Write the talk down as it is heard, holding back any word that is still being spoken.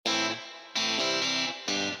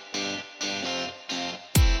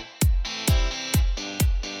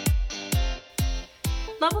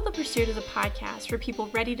Level the Pursuit is a podcast for people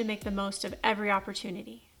ready to make the most of every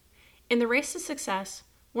opportunity. In the race to success,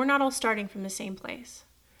 we're not all starting from the same place.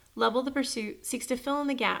 Level the Pursuit seeks to fill in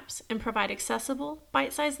the gaps and provide accessible,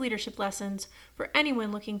 bite-sized leadership lessons for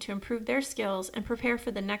anyone looking to improve their skills and prepare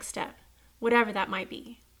for the next step, whatever that might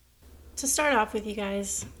be. To start off with, you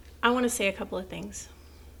guys, I want to say a couple of things.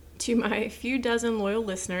 To my few dozen loyal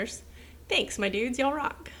listeners, thanks, my dudes, y'all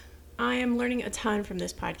rock. I am learning a ton from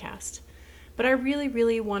this podcast, but I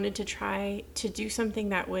really wanted to try to do something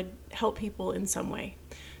that would help people in some way.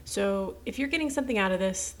 So if you're getting something out of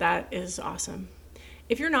this, that is awesome.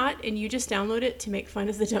 If you're not, and you just download it to make fun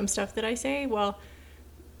of the dumb stuff that I say, well,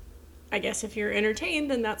 I guess if you're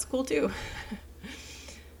entertained, then that's cool too.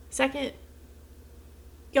 Second,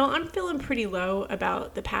 y'all, I'm feeling pretty low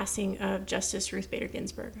about the passing of Justice Ruth Bader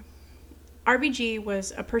Ginsburg. RBG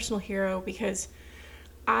was a personal hero because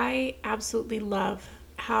I absolutely love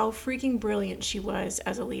how freaking brilliant she was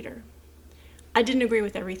as a leader. I didn't agree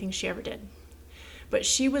with everything she ever did, but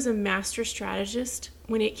she was a master strategist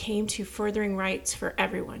when it came to furthering rights for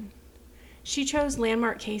everyone. She chose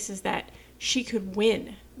landmark cases that she could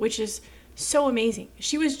win, which is so amazing.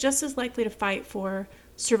 She was just as likely to fight for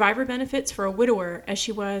survivor benefits for a widower as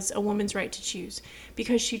she was a woman's right to choose,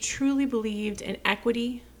 because she truly believed in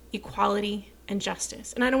equity, equality, and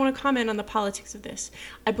justice. And I don't want to comment on the politics of this.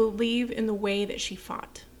 I believe in the way that she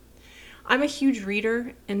fought. I'm a huge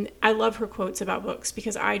reader, and I love her quotes about books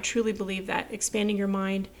because I truly believe that expanding your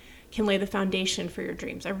mind can lay the foundation for your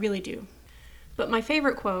dreams. I really do. But my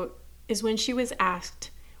favorite quote is when she was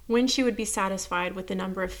asked when she would be satisfied with the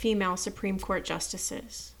number of female Supreme Court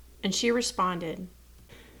justices. And she responded,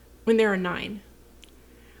 when there are 9.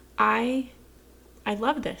 I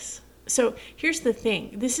love this. So here's the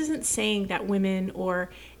thing. This isn't saying that women or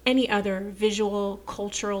any other visual,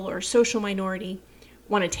 cultural, or social minority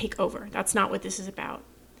want to take over. That's not what this is about.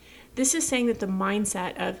 This is saying that the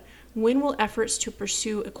mindset of when will efforts to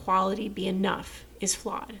pursue equality be enough is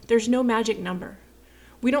flawed. There's no magic number.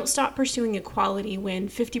 We don't stop pursuing equality when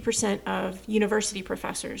 50% of university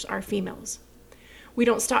professors are females. We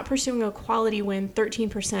don't stop pursuing equality when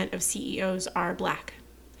 13% of CEOs are Black.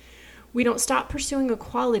 We don't stop pursuing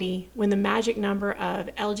equality when the magic number of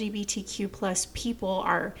LGBTQ plus people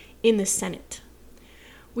are in the Senate.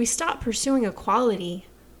 We stop pursuing equality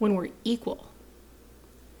when we're equal.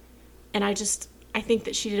 And I think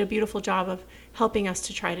that she did a beautiful job of helping us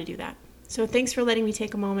to try to do that. So thanks for letting me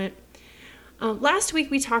take a moment. Last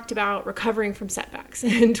week we talked about recovering from setbacks,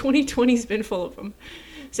 and 2020's been full of them.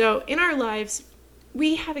 So in our lives,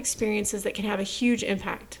 we have experiences that can have a huge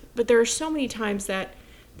impact, but there are so many times that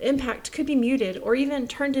the impact could be muted or even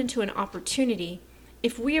turned into an opportunity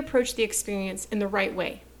if we approach the experience in the right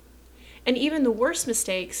way. And even the worst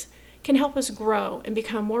mistakes can help us grow and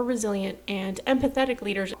become more resilient and empathetic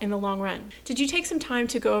leaders in the long run. Did you take some time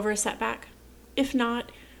to go over a setback? If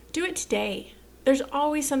not, do it today. There's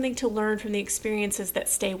always something to learn from the experiences that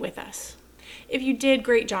stay with us. If you did,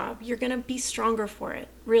 great job. You're going to be stronger for it,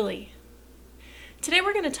 really. Today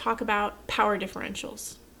we're going to talk about power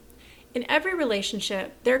differentials. In every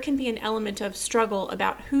relationship, there can be an element of struggle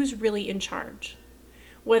about who's really in charge,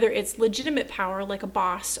 whether it's legitimate power like a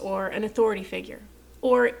boss or an authority figure,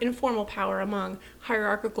 or informal power among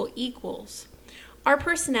hierarchical equals. Our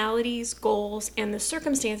personalities, goals, and the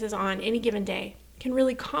circumstances on any given day can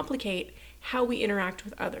really complicate how we interact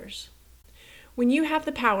with others. When you have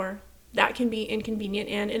the power, that can be inconvenient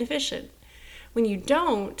and inefficient. When you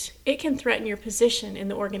don't, it can threaten your position in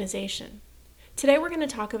the organization. Today we're going to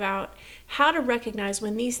talk about how to recognize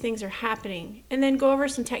when these things are happening and then go over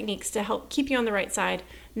some techniques to help keep you on the right side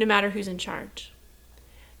no matter who's in charge.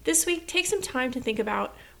 This week, take some time to think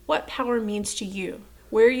about what power means to you,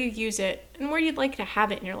 where you use it, and where you'd like to have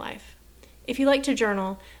it in your life. If you like to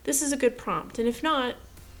journal, this is a good prompt, and if not,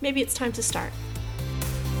 maybe it's time to start.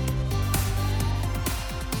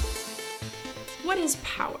 What is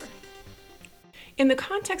power? In the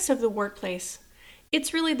context of the workplace,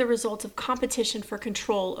 it's really the result of competition for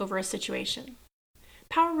control over a situation.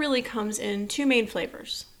 Power really comes in 2 main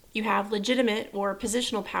flavors. You have legitimate or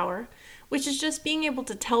positional power, which is just being able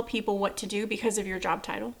to tell people what to do because of your job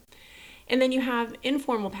title. And then you have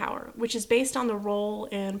informal power, which is based on the role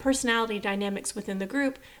and personality dynamics within the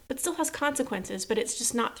group, but still has consequences, but it's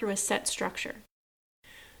just not through a set structure.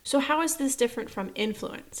 So how is this different from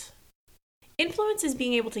influence? Influence is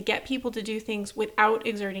being able to get people to do things without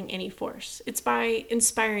exerting any force. It's by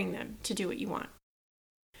inspiring them to do what you want.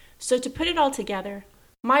 So to put it all together,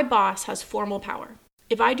 my boss has formal power.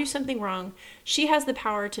 If I do something wrong, she has the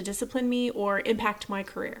power to discipline me or impact my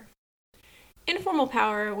career. Informal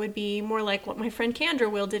power would be more like what my friend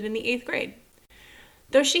Kendra Will did in the 8th grade.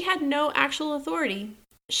 Though she had no actual authority,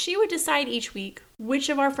 she would decide each week which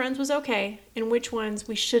of our friends was okay and which ones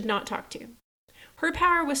we should not talk to. Her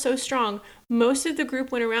power was so strong, most of the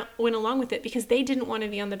group went along with it because they didn't want to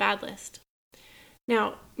be on the bad list.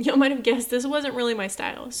 Now, you might have guessed this wasn't really my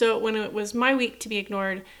style. So when it was my week to be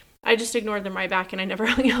ignored, I just ignored them right back and I never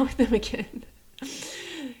hung out with them again.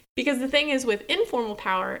 Because the thing is with informal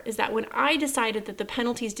power is that when I decided that the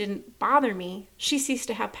penalties didn't bother me, she ceased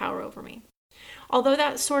to have power over me. Although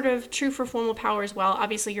that's sort of true for formal power as well,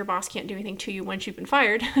 obviously your boss can't do anything to you once you've been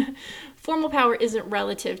fired, formal power isn't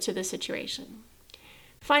relative to the situation.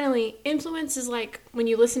 Finally, influence is like when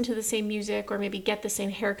you listen to the same music or maybe get the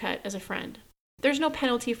same haircut as a friend. There's no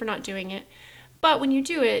penalty for not doing it, but when you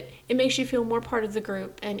do it, it makes you feel more part of the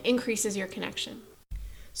group and increases your connection.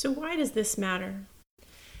 So why does this matter?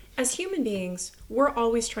 As human beings, we're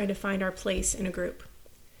always trying to find our place in a group.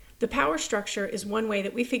 The power structure is one way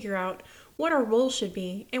that we figure out what our role should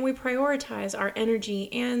be, and we prioritize our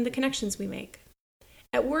energy and the connections we make.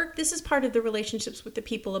 At work, this is part of the relationships with the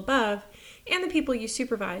people above and the people you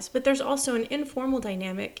supervise, but there's also an informal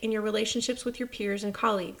dynamic in your relationships with your peers and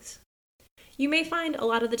colleagues. You may find a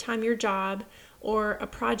lot of the time your job or a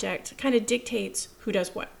project kind of dictates who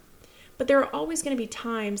does what, but there are always going to be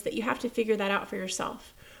times that you have to figure that out for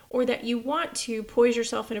yourself, or that you want to poise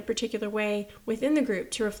yourself in a particular way within the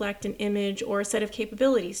group to reflect an image or a set of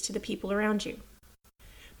capabilities to the people around you.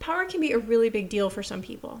 Power can be a really big deal for some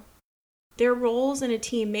people. Their roles in a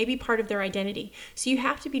team may be part of their identity, so you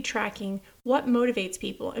have to be tracking what motivates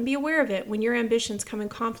people and be aware of it when your ambitions come in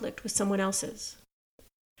conflict with someone else's.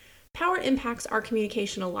 Power impacts our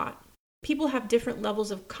communication a lot. People have different levels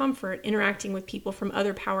of comfort interacting with people from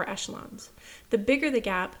other power echelons. The bigger the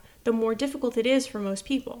gap, the more difficult it is for most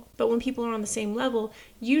people. But when people are on the same level,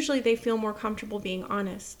 usually they feel more comfortable being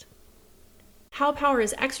honest. How power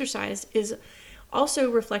is exercised is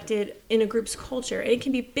also reflected in a group's culture, and it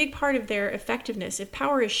can be a big part of their effectiveness. If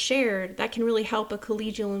power is shared, that can really help a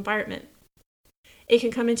collegial environment. It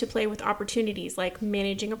can come into play with opportunities like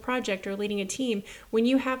managing a project or leading a team. When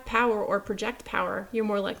you have power or project power, you're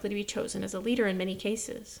more likely to be chosen as a leader in many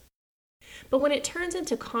cases. But when it turns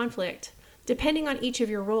into conflict, depending on each of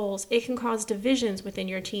your roles, it can cause divisions within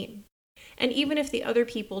your team. And even if the other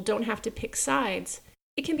people don't have to pick sides,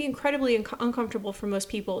 it can be incredibly uncomfortable for most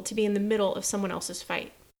people to be in the middle of someone else's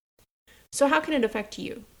fight. So how can it affect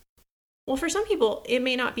you? Well, for some people, it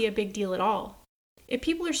may not be a big deal at all. If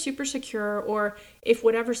people are super secure, or if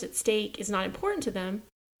whatever's at stake is not important to them,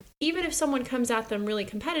 even if someone comes at them really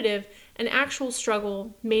competitive, an actual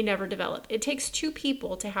struggle may never develop. It takes two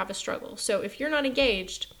people to have a struggle. So if you're not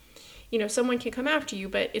engaged, someone can come after you,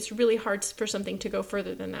 but it's really hard for something to go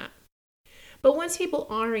further than that. But once people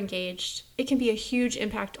are engaged, it can be a huge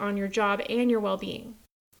impact on your job and your well-being.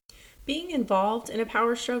 Being involved in a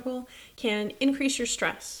power struggle can increase your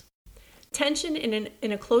stress. Tension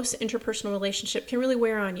in a close interpersonal relationship can really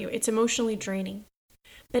wear on you. It's emotionally draining.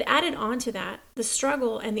 But added on to that, the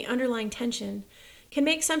struggle and the underlying tension can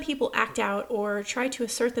make some people act out or try to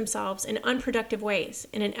assert themselves in unproductive ways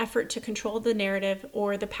in an effort to control the narrative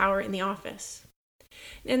or the power in the office.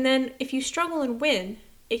 And then if you struggle and win,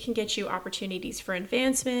 it can get you opportunities for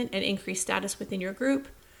advancement and increased status within your group,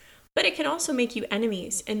 but it can also make you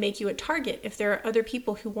enemies and make you a target if there are other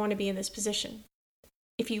people who want to be in this position.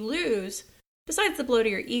 If you lose, besides the blow to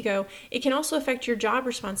your ego, it can also affect your job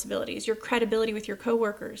responsibilities, your credibility with your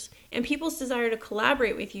coworkers, and people's desire to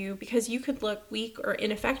collaborate with you because you could look weak or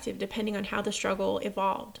ineffective depending on how the struggle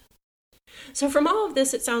evolved. So from all of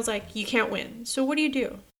this, it sounds like you can't win. So what do you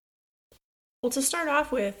do? Well, to start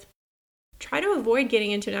off with, try to avoid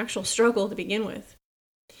getting into an actual struggle to begin with.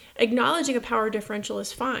 Acknowledging a power differential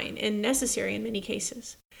is fine and necessary in many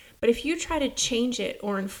cases. But if you try to change it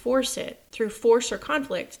or enforce it through force or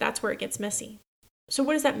conflict, that's where it gets messy. So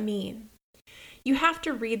what does that mean? You have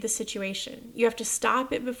to read the situation. You have to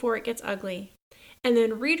stop it before it gets ugly, and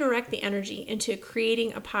then redirect the energy into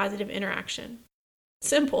creating a positive interaction.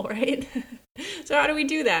 Simple, right? So how do we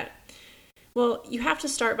do that? Well, you have to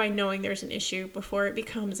start by knowing there's an issue before it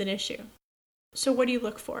becomes an issue. So what do you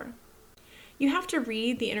look for? You have to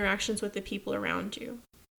read the interactions with the people around you.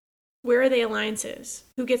 Where are the alliances?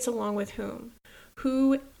 Who gets along with whom?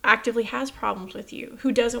 Who actively has problems with you?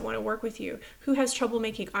 Who doesn't want to work with you? Who has trouble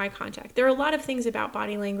making eye contact? There are a lot of things about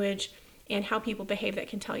body language and how people behave that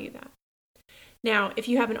can tell you that. Now, if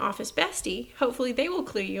you have an office bestie, hopefully they will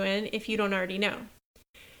clue you in if you don't already know.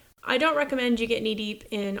 I don't recommend you get knee-deep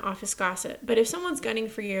in office gossip, but if someone's gunning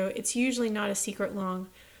for you, it's usually not a secret long,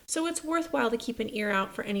 so it's worthwhile to keep an ear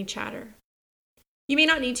out for any chatter. You may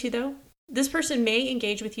not need to, though. This person may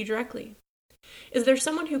engage with you directly. Is there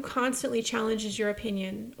someone who constantly challenges your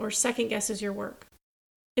opinion or second guesses your work?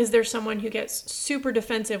 Is there someone who gets super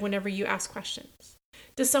defensive whenever you ask questions?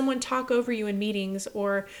 Does someone talk over you in meetings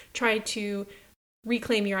or try to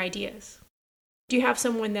reclaim your ideas? Do you have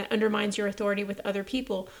someone that undermines your authority with other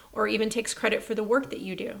people or even takes credit for the work that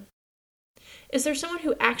you do? Is there someone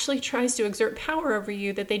who actually tries to exert power over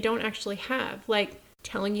you that they don't actually have, like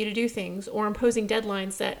telling you to do things or imposing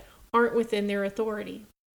deadlines that aren't within their authority?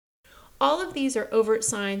 All of these are overt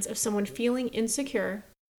signs of someone feeling insecure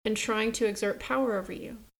and trying to exert power over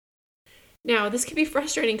you. Now, this can be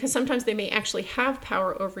frustrating because sometimes they may actually have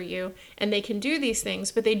power over you and they can do these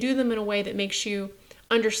things, but they do them in a way that makes you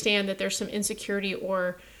understand that there's some insecurity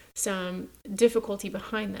or some difficulty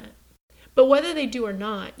behind that. But whether they do or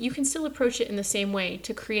not, you can still approach it in the same way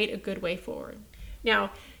to create a good way forward.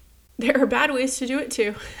 Now, there are bad ways to do it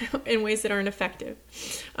too, in ways that aren't effective.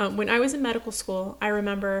 When I was in medical school, I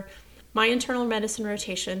remember my internal medicine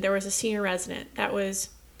rotation, there was a senior resident that was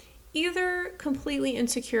either completely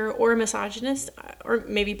insecure or a misogynist, or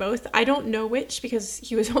maybe both. I don't know which, because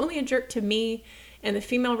he was only a jerk to me and the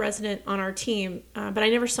female resident on our team, but I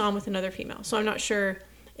never saw him with another female. So I'm not sure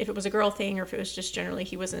if it was a girl thing or if it was just generally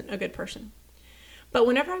he wasn't a good person. But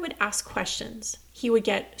whenever I would ask questions, he would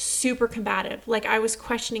get super combative, like I was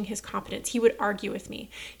questioning his competence. He would argue with me.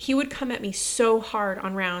 He would come at me so hard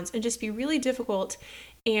on rounds and just be really difficult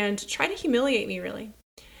and try to humiliate me, really.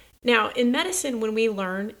 Now, in medicine, when we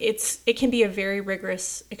learn, it can be a very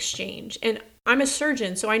rigorous exchange. And I'm a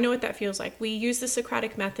surgeon, so I know what that feels like. We use the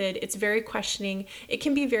Socratic method. It's very questioning. It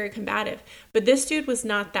can be very combative. But this dude was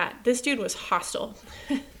not that. This dude was hostile.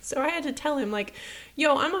 So I had to tell him, like,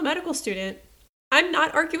 yo, I'm a medical student. I'm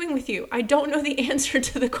not arguing with you. I don't know the answer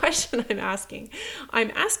to the question I'm asking.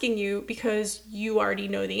 I'm asking you because you already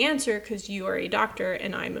know the answer because you are a doctor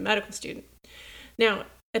and I'm a medical student. Now,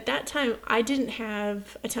 at that time, I didn't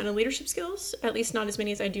have a ton of leadership skills, at least not as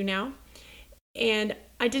many as I do now. And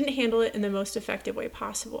I didn't handle it in the most effective way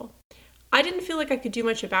possible. I didn't feel like I could do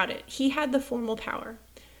much about it. He had the formal power.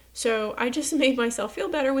 So I just made myself feel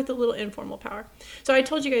better with a little informal power. So I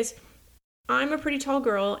told you guys, I'm a pretty tall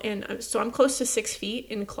girl, and so I'm close to 6 feet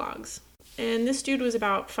in clogs. And this dude was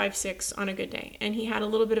about 5'6" on a good day. And he had a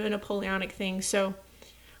little bit of a Napoleonic thing. So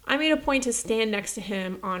I made a point to stand next to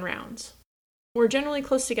him on rounds. We're generally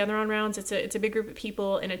close together on rounds. It's a big group of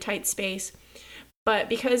people in a tight space. But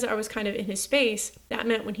because I was kind of in his space, that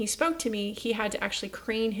meant when he spoke to me, he had to actually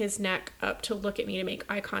crane his neck up to look at me to make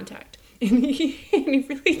eye contact. And he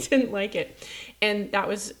really didn't like it. And that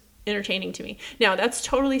was entertaining to me. Now, that's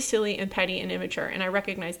totally silly and petty and immature, and I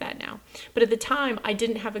recognize that now. But at the time, I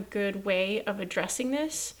didn't have a good way of addressing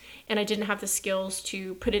this, and I didn't have the skills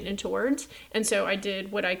to put it into words. And so I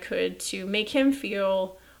did what I could to make him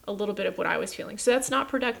feel a little bit of what I was feeling. So that's not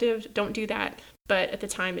productive. Don't do that. But at the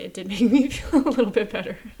time, it did make me feel a little bit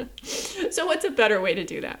better. So what's a better way to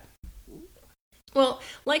do that? Well,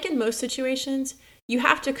 like in most situations, you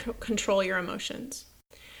have to control your emotions.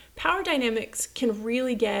 Power dynamics can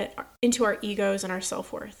really get into our egos and our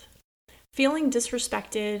self-worth. Feeling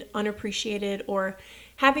disrespected, unappreciated, or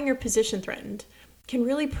having your position threatened can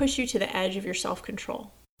really push you to the edge of your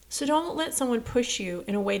self-control. So don't let someone push you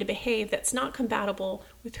in a way to behave that's not compatible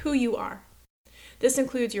with who you are. This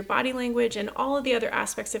includes your body language and all of the other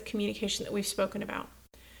aspects of communication that we've spoken about.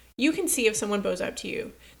 You can see if someone bows up to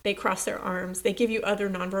you, they cross their arms, they give you other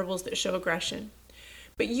nonverbals that show aggression.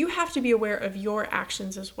 But you have to be aware of your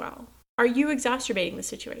actions as well. Are you exacerbating the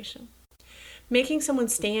situation? Making someone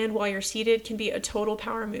stand while you're seated can be a total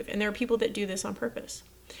power move, and there are people that do this on purpose.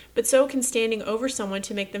 But so can standing over someone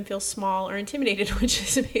to make them feel small or intimidated, which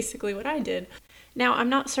is basically what I did. Now, I'm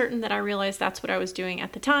not certain that I realized that's what I was doing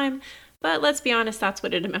at the time, but let's be honest, that's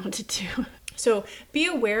what it amounted to. So be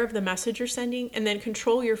aware of the message you're sending and then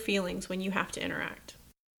control your feelings when you have to interact.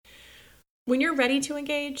 When you're ready to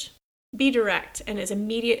engage, be direct and as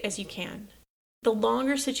immediate as you can. The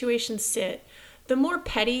longer situations sit, the more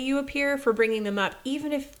petty you appear for bringing them up,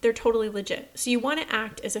 even if they're totally legit. So you want to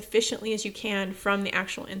act as efficiently as you can from the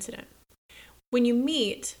actual incident. When you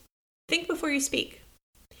meet, think before you speak.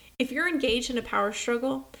 If you're engaged in a power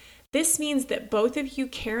struggle, this means that both of you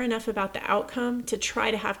care enough about the outcome to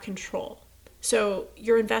try to have control. So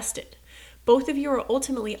you're invested. Both of you are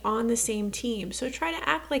ultimately on the same team, so try to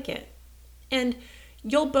act like it. And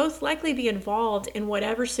you'll both likely be involved in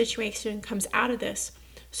whatever situation comes out of this.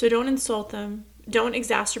 So don't insult them. Don't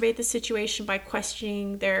exacerbate the situation by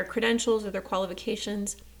questioning their credentials or their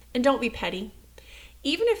qualifications. And don't be petty.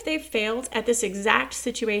 Even if they've failed at this exact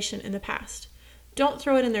situation in the past, don't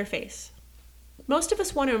throw it in their face. Most of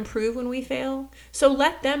us want to improve when we fail, so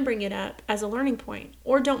let them bring it up as a learning point,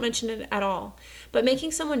 or don't mention it at all. But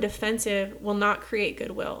making someone defensive will not create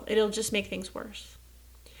goodwill. It'll just make things worse.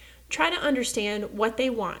 Try to understand what they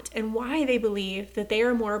want and why they believe that they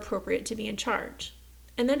are more appropriate to be in charge.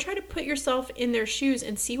 And then try to put yourself in their shoes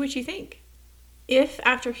and see what you think. If,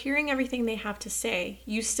 after hearing everything they have to say,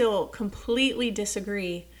 you still completely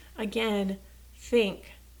disagree, again,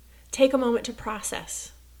 think. Take a moment to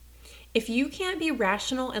process. If you can't be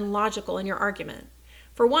rational and logical in your argument,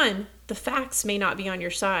 for one, the facts may not be on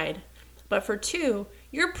your side, but for two,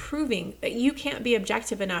 you're proving that you can't be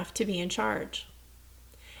objective enough to be in charge.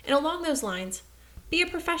 And along those lines, be a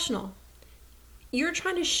professional. You're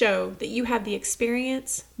trying to show that you have the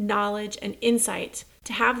experience, knowledge, and insight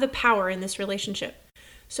to have the power in this relationship.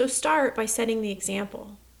 So start by setting the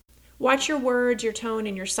example. Watch your words, your tone,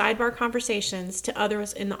 and your sidebar conversations to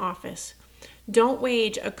others in the office. Don't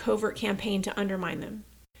wage a covert campaign to undermine them.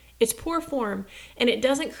 It's poor form, and it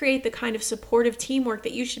doesn't create the kind of supportive teamwork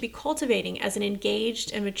that you should be cultivating as an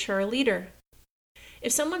engaged and mature leader.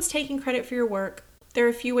 If someone's taking credit for your work, there are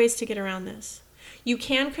a few ways to get around this. You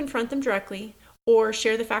can confront them directly or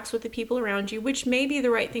share the facts with the people around you, which may be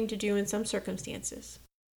the right thing to do in some circumstances.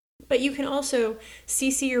 But you can also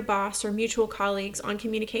CC your boss or mutual colleagues on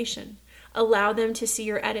communication. Allow them to see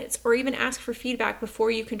your edits or even ask for feedback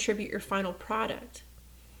before you contribute your final product.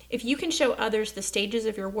 If you can show others the stages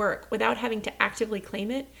of your work without having to actively claim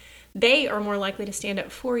it, they are more likely to stand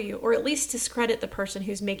up for you or at least discredit the person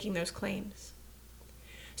who's making those claims.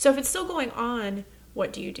 So if it's still going on,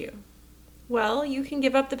 what do? Well, you can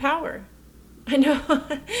give up the power. I know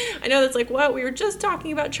that's like, what? We were just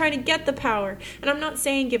talking about trying to get the power. And I'm not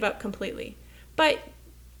saying give up completely, but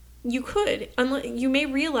you could. You may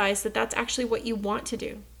realize that that's actually what you want to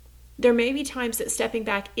do. There may be times that stepping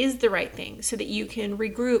back is the right thing so that you can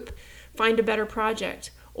regroup, find a better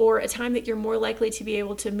project, or a time that you're more likely to be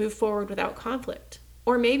able to move forward without conflict.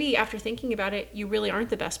 Or maybe after thinking about it, you really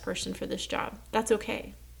aren't the best person for this job. That's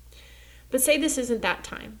okay. But say this isn't that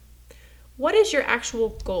time. What is your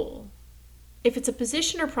actual goal? If it's a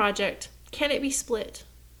position or project, can it be split?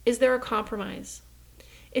 Is there a compromise?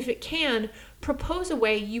 If it can, propose a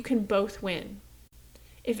way you can both win.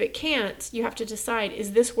 If it can't, you have to decide,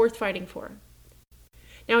 is this worth fighting for?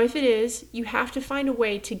 Now, if it is, you have to find a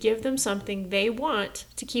way to give them something they want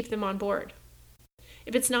to keep them on board.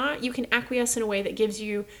 If it's not, you can acquiesce in a way that gives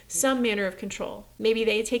you some manner of control. Maybe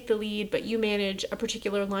they take the lead, but you manage a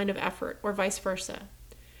particular line of effort, or vice versa.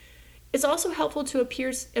 It's also helpful to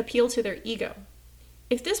appeal to their ego.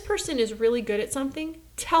 If this person is really good at something,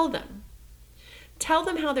 tell them. Tell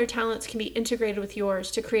them how their talents can be integrated with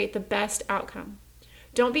yours to create the best outcome.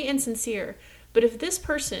 Don't be insincere, but if this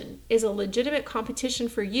person is a legitimate competition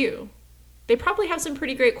for you, they probably have some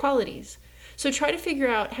pretty great qualities. So try to figure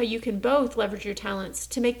out how you can both leverage your talents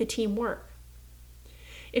to make the team work.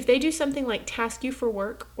 If they do something like task you for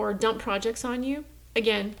work or dump projects on you,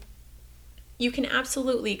 again, you can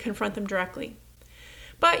absolutely confront them directly.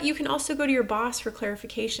 But you can also go to your boss for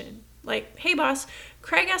clarification. Like, hey boss,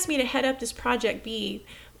 Craig asked me to head up this project B,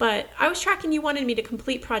 but I was tracking you wanted me to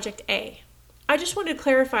complete project A. I just wanted to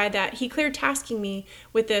clarify that he cleared tasking me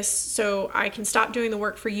with this so I can stop doing the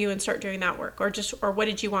work for you and start doing that work, or what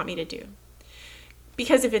did you want me to do?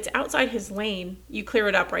 Because if it's outside his lane, you clear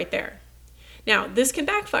it up right there. Now, this can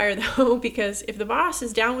backfire though, because if the boss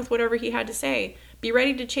is down with whatever he had to say, be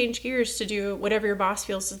ready to change gears to do whatever your boss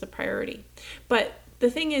feels is the priority. But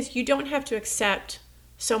the thing is, you don't have to accept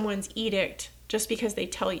someone's edict just because they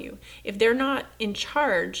tell you. If they're not in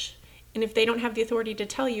charge, and if they don't have the authority to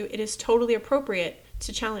tell you, it is totally appropriate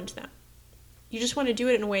to challenge them. You just want to do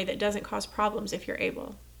it in a way that doesn't cause problems if you're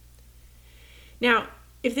able. Now,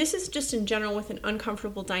 if this is just in general with an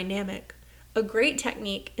uncomfortable dynamic, a great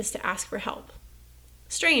technique is to ask for help.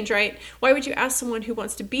 Strange, right? Why would you ask someone who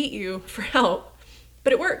wants to beat you for help?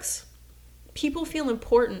 But it works. People feel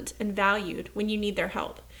important and valued when you need their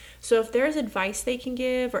help. So if there's advice they can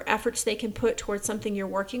give or efforts they can put towards something you're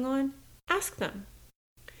working on, ask them.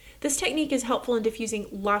 This technique is helpful in diffusing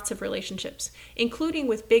lots of relationships, including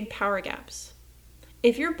with big power gaps.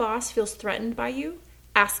 If your boss feels threatened by you,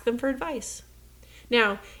 ask them for advice.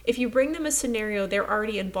 Now, if you bring them a scenario they're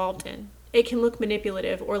already involved in, it can look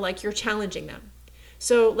manipulative or like you're challenging them.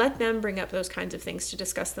 So let them bring up those kinds of things to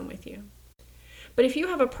discuss them with you. But if you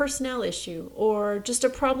have a personnel issue or just a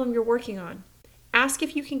problem you're working on, ask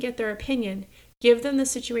if you can get their opinion, give them the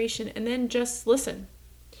situation, and then just listen.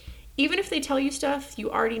 Even if they tell you stuff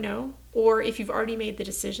you already know, or if you've already made the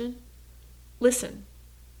decision, listen.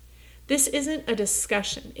 This isn't a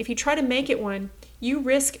discussion. If you try to make it one, you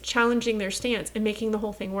risk challenging their stance and making the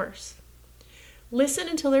whole thing worse. Listen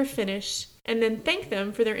until they're finished and then thank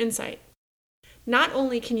them for their insight. Not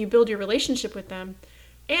only can you build your relationship with them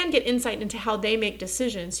and get insight into how they make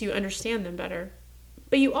decisions so you understand them better,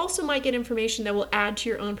 but you also might get information that will add to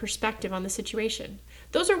your own perspective on the situation.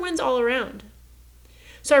 Those are wins all around.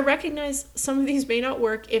 So I recognize some of these may not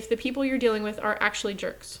work if the people you're dealing with are actually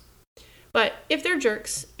jerks. But if they're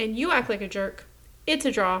jerks and you act like a jerk, it's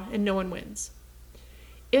a draw and no one wins.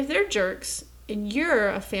 If they're jerks and you're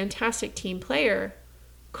a fantastic team player,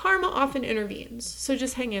 karma often intervenes, so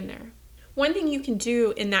just hang in there. One thing you can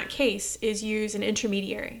do in that case is use an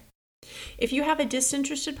intermediary. If you have a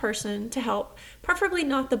disinterested person to help, preferably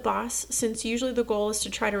not the boss, since usually the goal is to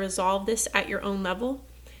try to resolve this at your own level,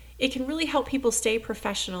 it can really help people stay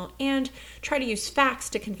professional and try to use facts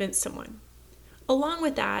to convince someone. Along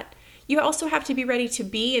with that, you also have to be ready to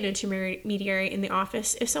be an intermediary in the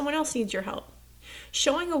office if someone else needs your help.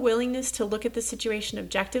 Showing a willingness to look at the situation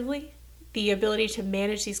objectively, the ability to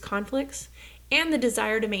manage these conflicts, and the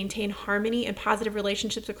desire to maintain harmony and positive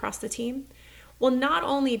relationships across the team will not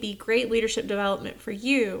only be great leadership development for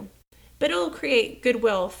you, but it will create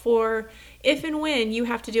goodwill for if and when you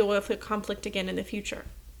have to deal with a conflict again in the future.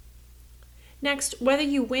 Next, whether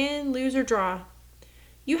you win, lose, or draw,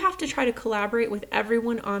 you have to try to collaborate with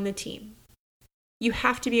everyone on the team. You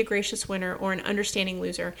have to be a gracious winner or an understanding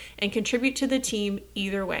loser and contribute to the team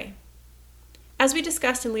either way. As we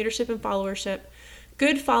discussed in leadership and followership,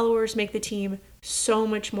 good followers make the team so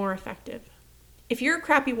much more effective. If you're a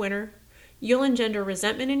crappy winner, you'll engender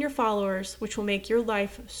resentment in your followers, which will make your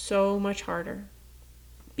life so much harder.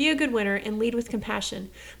 Be a good winner and lead with compassion,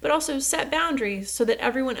 but also set boundaries so that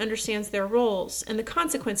everyone understands their roles and the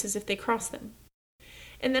consequences if they cross them.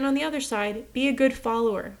 And then on the other side, be a good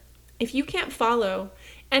follower. If you can't follow,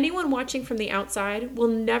 anyone watching from the outside will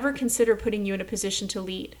never consider putting you in a position to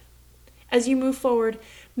lead. As you move forward,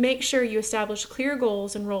 make sure you establish clear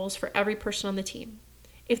goals and roles for every person on the team.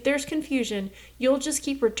 If there's confusion, you'll just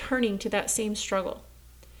keep returning to that same struggle.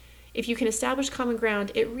 If you can establish common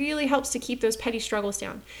ground, it really helps to keep those petty struggles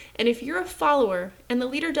down. And if you're a follower and the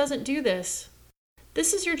leader doesn't do this,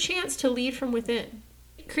 this is your chance to lead from within.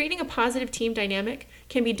 Creating a positive team dynamic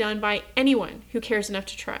can be done by anyone who cares enough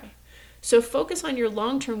to try. So focus on your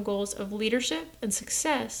long-term goals of leadership and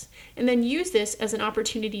success, and then use this as an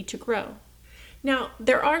opportunity to grow. Now,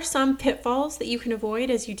 there are some pitfalls that you can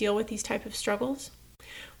avoid as you deal with these type of struggles.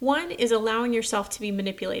 One is allowing yourself to be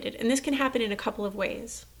manipulated, and this can happen in a couple of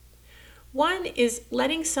ways. One is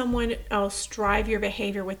letting someone else drive your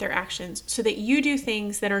behavior with their actions so that you do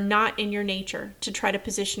things that are not in your nature to try to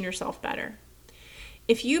position yourself better.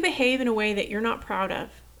 If you behave in a way that you're not proud of,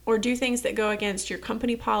 or do things that go against your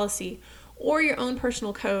company policy or your own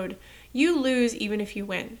personal code, you lose even if you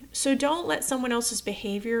win. So don't let someone else's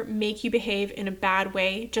behavior make you behave in a bad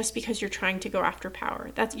way just because you're trying to go after power.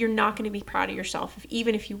 You're not going to be proud of yourself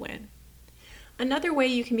even if you win. Another way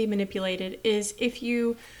you can be manipulated is if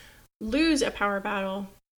you lose a power battle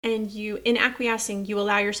and in acquiescing, you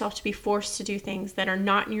allow yourself to be forced to do things that are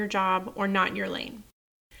not in your job or not in your lane.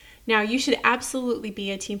 Now, you should absolutely be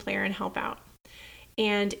a team player and help out.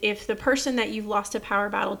 And if the person that you've lost a power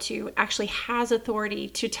battle to actually has authority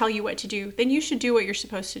to tell you what to do, then you should do what you're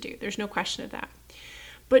supposed to do. There's no question of that.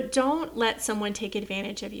 But don't let someone take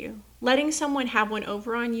advantage of you. Letting someone have one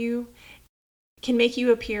over on you can make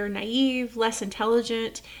you appear naive, less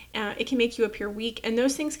intelligent. It can make you appear weak. And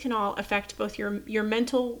those things can all affect both your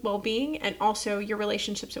mental well-being and also your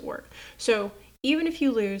relationships at work. So even if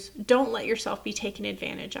you lose, don't let yourself be taken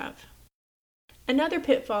advantage of. Another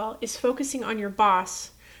pitfall is focusing on your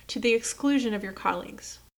boss to the exclusion of your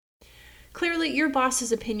colleagues. Clearly, your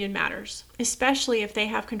boss's opinion matters, especially if they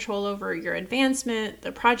have control over your advancement,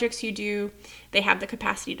 the projects you do, they have the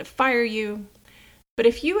capacity to fire you. But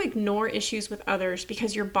if you ignore issues with others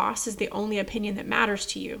because your boss is the only opinion that matters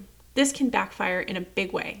to you, this can backfire in a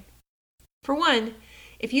big way. For one,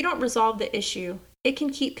 if you don't resolve the issue, it can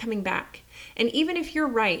keep coming back. And even if you're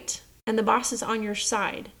right and the boss is on your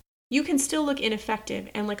side, you can still look ineffective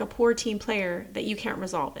and like a poor team player that you can't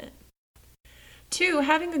resolve it. Two,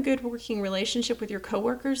 having a good working relationship with your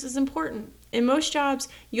coworkers is important. In most jobs,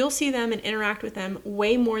 you'll see them and interact with them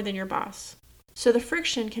way more than your boss. So the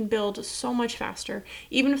friction can build so much faster,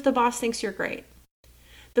 even if the boss thinks you're great.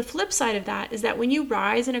 The flip side of that is that when you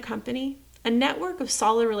rise in a company, a network of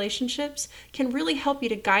solid relationships can really help you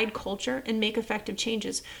to guide culture and make effective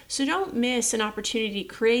changes. So don't miss an opportunity to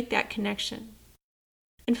create that connection.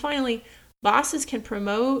 And finally, bosses can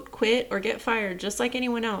promote, quit, or get fired just like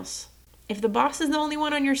anyone else. If the boss is the only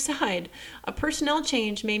one on your side, a personnel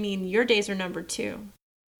change may mean your days are numbered too.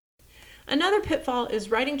 Another pitfall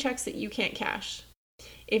is writing checks that you can't cash.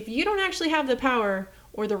 if you don't actually have the power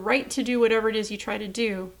or the right to do whatever it is you try to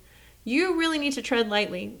do, you really need to tread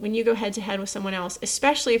lightly when you go head to head with someone else,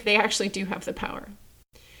 especially if they actually do have the power.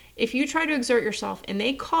 If you try to exert yourself and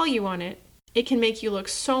they call you on it, it can make you look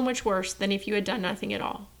so much worse than if you had done nothing at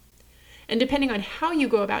all. And depending on how you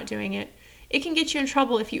go about doing it, it can get you in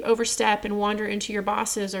trouble if you overstep and wander into your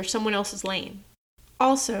boss's or someone else's lane.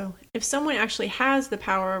 Also, if someone actually has the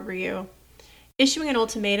power over you, issuing an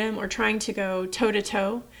ultimatum or trying to go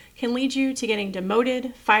toe-to-toe can lead you to getting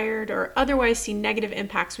demoted, fired, or otherwise see negative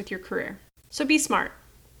impacts with your career. So be smart.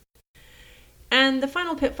 And the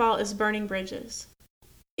final pitfall is burning bridges.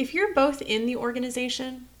 If you're both in the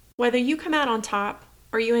organization, whether you come out on top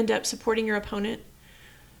or you end up supporting your opponent,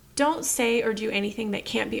 don't say or do anything that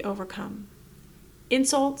can't be overcome.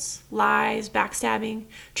 Insults, lies, backstabbing,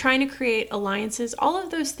 trying to create alliances, all of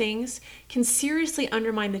those things can seriously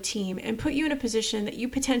undermine the team and put you in a position that you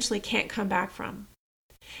potentially can't come back from.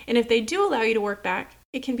 And if they do allow you to work back,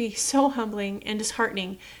 it can be so humbling and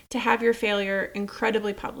disheartening to have your failure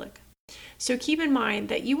incredibly public. So keep in mind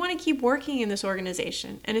that you want to keep working in this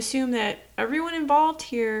organization and assume that everyone involved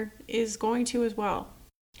here is going to as well.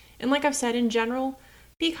 And like I've said, in general,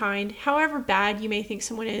 be kind. However bad you may think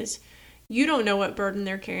someone is, you don't know what burden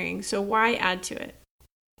they're carrying, so why add to it?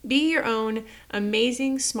 Be your own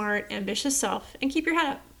amazing, smart, ambitious self and keep your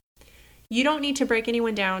head up. You don't need to break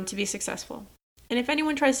anyone down to be successful. And if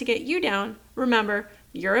anyone tries to get you down, remember,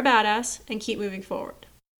 you're a badass and keep moving forward.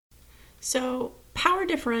 So, power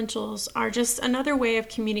differentials are just another way of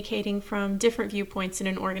communicating from different viewpoints in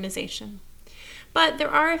an organization. But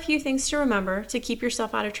there are a few things to remember to keep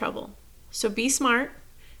yourself out of trouble. So be smart,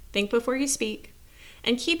 think before you speak,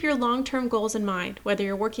 and keep your long-term goals in mind, whether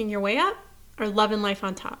you're working your way up or loving life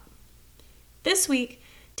on top. This week,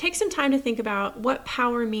 take some time to think about what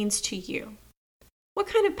power means to you. What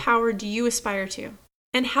kind of power do you aspire to?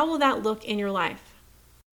 And how will that look in your life?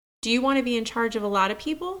 Do you want to be in charge of a lot of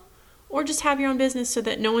people, or just have your own business so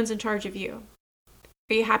that no one's in charge of you?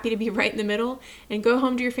 Are you happy to be right in the middle and go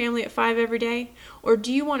home to your family at 5 every day? Or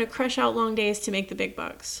do you want to crush out long days to make the big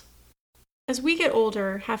bucks? As we get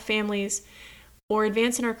older, have families, or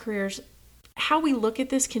advance in our careers, how we look at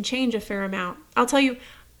this can change a fair amount. I'll tell you,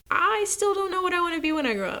 I still don't know what I want to be when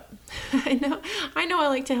I grow up. I know I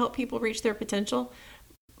like to help people reach their potential,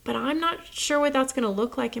 but I'm not sure what that's going to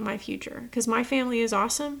look like in my future, because my family is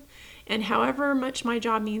awesome, and however much my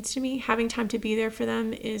job means to me, having time to be there for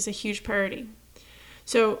them is a huge priority.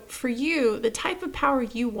 So for you, the type of power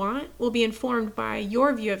you want will be informed by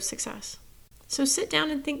your view of success. So sit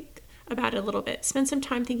down and think about it a little bit. Spend some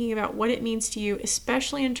time thinking about what it means to you,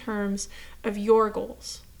 especially in terms of your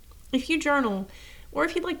goals. If you journal, or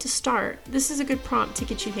if you'd like to start, this is a good prompt to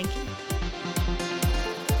get you thinking.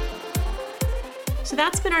 So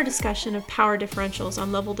that's been our discussion of power differentials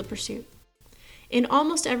on Level the Pursuit. In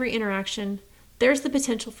almost every interaction, there's the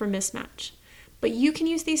potential for mismatch, but you can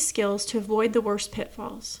use these skills to avoid the worst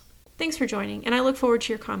pitfalls. Thanks for joining, and I look forward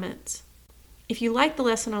to your comments. If you like the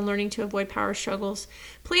lesson on learning to avoid power struggles,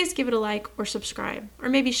 please give it a like or subscribe, or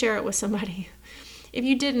maybe share it with somebody. If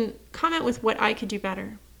you didn't, comment with what I could do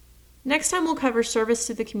better. Next time we'll cover service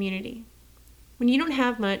to the community. When you don't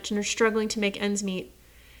have much and are struggling to make ends meet,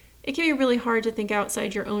 it can be really hard to think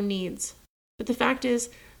outside your own needs. But the fact is,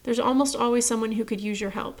 there's almost always someone who could use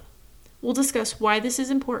your help. We'll discuss why this is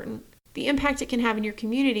important, the impact it can have in your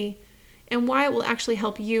community, and why it will actually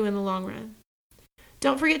help you in the long run.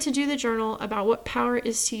 Don't forget to do the journal about what power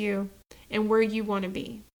is to you and where you want to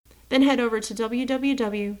be. Then head over to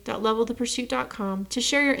www.levelthepursuit.com to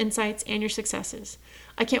share your insights and your successes.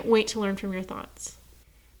 I can't wait to learn from your thoughts.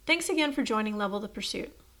 Thanks again for joining Level the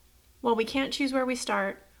Pursuit. While we can't choose where we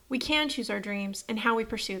start, we can choose our dreams and how we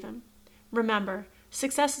pursue them. Remember,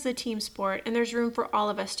 success is a team sport, and there's room for all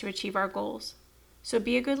of us to achieve our goals. So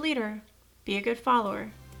be a good leader, be a good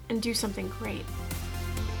follower, and do something great.